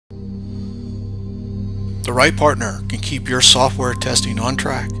The right partner can keep your software testing on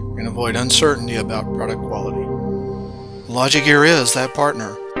track and avoid uncertainty about product quality. LogiGear is that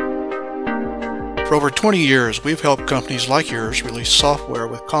partner. For over 20 years, we've helped companies like yours release software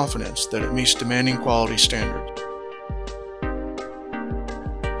with confidence that it meets demanding quality standards.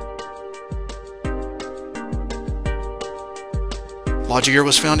 LogiGear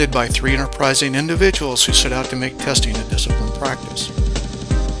was founded by 3 enterprising individuals who set out to make testing a disciplined practice.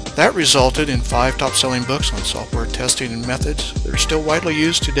 That resulted in 5 top-selling books on software testing and methods that are still widely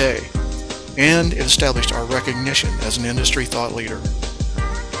used today, and it established our recognition as an industry thought leader.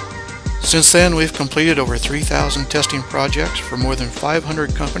 Since then, we've completed over 3,000 testing projects for more than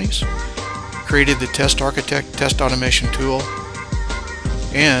 500 companies, created the Test Architect test automation tool,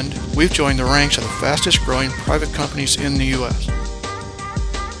 and we've joined the ranks of the fastest growing private companies in the U.S.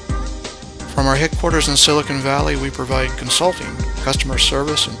 From our headquarters in Silicon Valley, we provide consulting, customer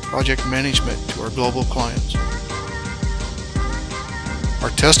service, and project management to our global clients. Our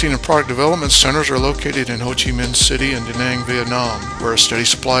testing and product development centers are located in Ho Chi Minh City and Da Nang, Vietnam, where a steady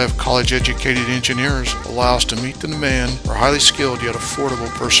supply of college-educated engineers allow us to meet the demand for highly skilled yet affordable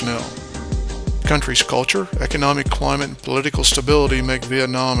personnel. The country's culture, economic climate, and political stability make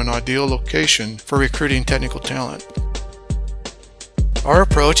Vietnam an ideal location for recruiting technical talent. Our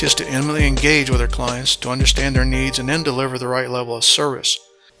approach is to intimately engage with our clients to understand their needs and then deliver the right level of service,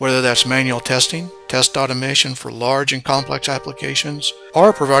 whether that's manual testing, test automation for large and complex applications,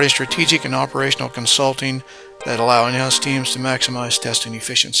 or providing strategic and operational consulting that allow in-house teams to maximize testing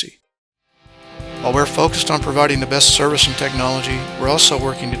efficiency. While we're focused on providing the best service and technology, we're also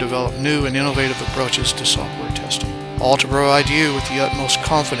working to develop new and innovative approaches to software testing, all to provide you with the utmost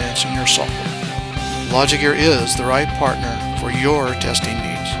confidence in your software. LogiGear is the right partner for your testing needs.